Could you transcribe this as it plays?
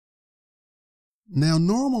Now,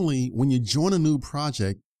 normally when you join a new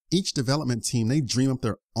project, each development team, they dream up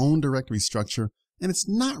their own directory structure, and it's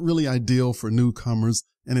not really ideal for newcomers,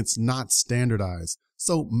 and it's not standardized.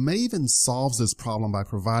 So Maven solves this problem by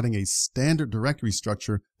providing a standard directory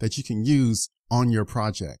structure that you can use on your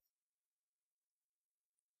project.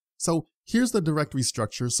 So here's the directory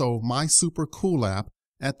structure. So my super cool app,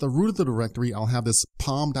 at the root of the directory, I'll have this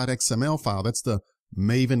pom.xml file. That's the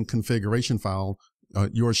Maven configuration file,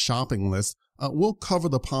 your shopping list. We'll cover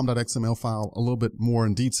the pom.xml file a little bit more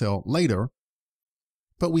in detail later.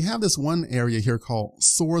 But we have this one area here called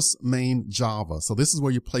source main Java. So this is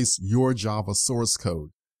where you place your Java source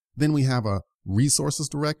code. Then we have a resources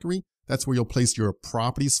directory. That's where you'll place your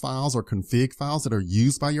properties files or config files that are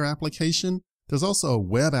used by your application. There's also a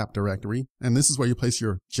web app directory, and this is where you place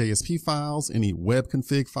your JSP files, any web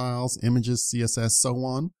config files, images, CSS, so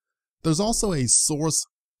on. There's also a source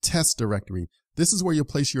test directory. This is where you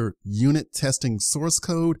place your unit testing source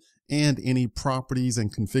code and any properties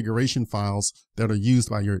and configuration files that are used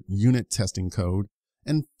by your unit testing code.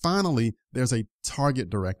 And finally, there's a target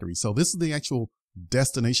directory. So this is the actual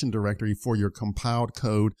destination directory for your compiled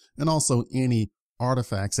code and also any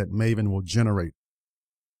artifacts that Maven will generate.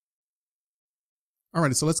 All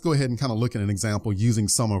right, so let's go ahead and kind of look at an example using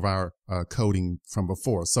some of our coding from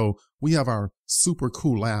before. So we have our super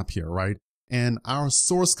cool app here, right? And our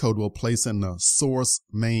source code will place in the source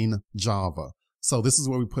main Java. So this is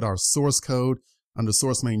where we put our source code. Under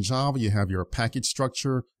source main Java, you have your package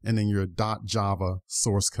structure and then your .java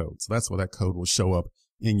source code. So that's where that code will show up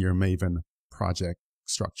in your Maven project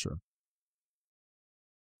structure.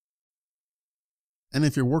 And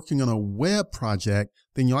if you're working on a web project,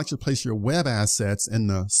 then you'll actually place your web assets in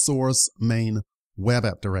the source main web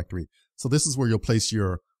app directory. So this is where you'll place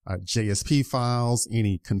your JSP files,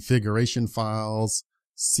 any configuration files,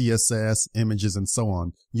 CSS, images, and so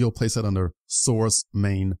on. You'll place it under source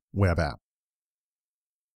main web app.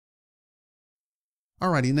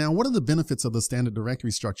 Alrighty, now what are the benefits of the standard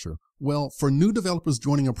directory structure? Well, for new developers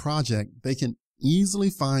joining a project, they can easily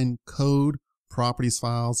find code, properties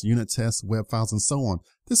files, unit tests, web files, and so on.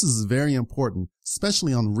 This is very important,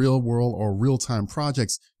 especially on real-world or real-time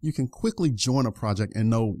projects. You can quickly join a project and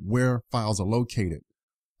know where files are located.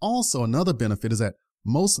 Also, another benefit is that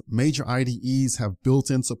most major IDEs have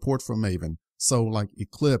built-in support for Maven. So like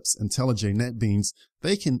Eclipse, IntelliJ, NetBeans,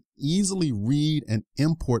 they can easily read and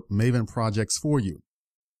import Maven projects for you.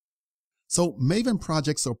 So Maven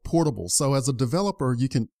projects are portable. So as a developer, you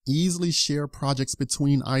can easily share projects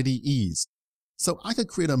between IDEs. So I could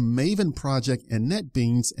create a Maven project in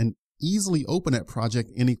NetBeans and easily open that project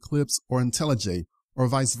in Eclipse or IntelliJ or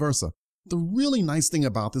vice versa. The really nice thing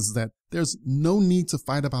about this is that there's no need to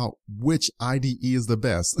fight about which IDE is the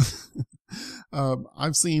best.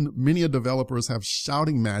 I've seen many developers have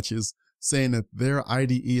shouting matches saying that their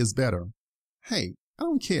IDE is better. Hey, I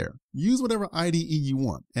don't care. Use whatever IDE you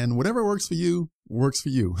want, and whatever works for you, works for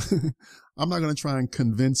you. I'm not going to try and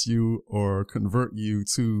convince you or convert you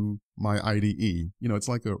to my IDE. You know, it's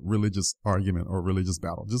like a religious argument or religious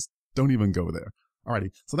battle. Just don't even go there. Alrighty,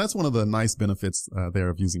 so that's one of the nice benefits there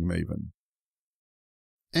of using Maven.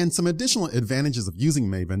 And some additional advantages of using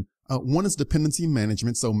Maven. One is dependency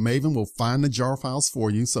management. So Maven will find the jar files for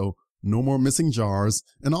you. So no more missing jars,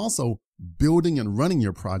 and also building and running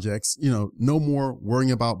your projects. You know, no more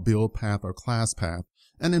worrying about build path or class path.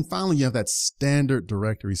 And then finally, you have that standard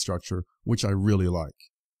directory structure, which I really like.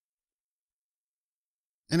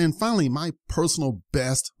 And then finally, my personal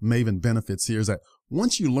best Maven benefits here is that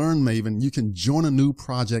once you learn Maven, you can join a new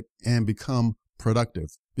project and become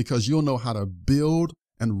productive because you'll know how to build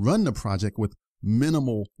and run the project with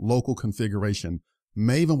minimal local configuration.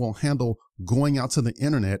 Maven will handle going out to the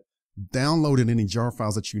internet, downloading any jar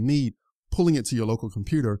files that you need, pulling it to your local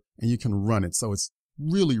computer, and you can run it. So it's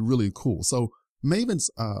really, really cool. So Maven's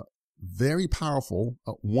very powerful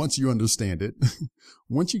once you understand it.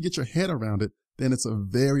 Once you get your head around it, then it's a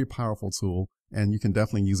very powerful tool, and you can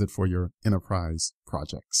definitely use it for your enterprise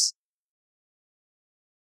projects.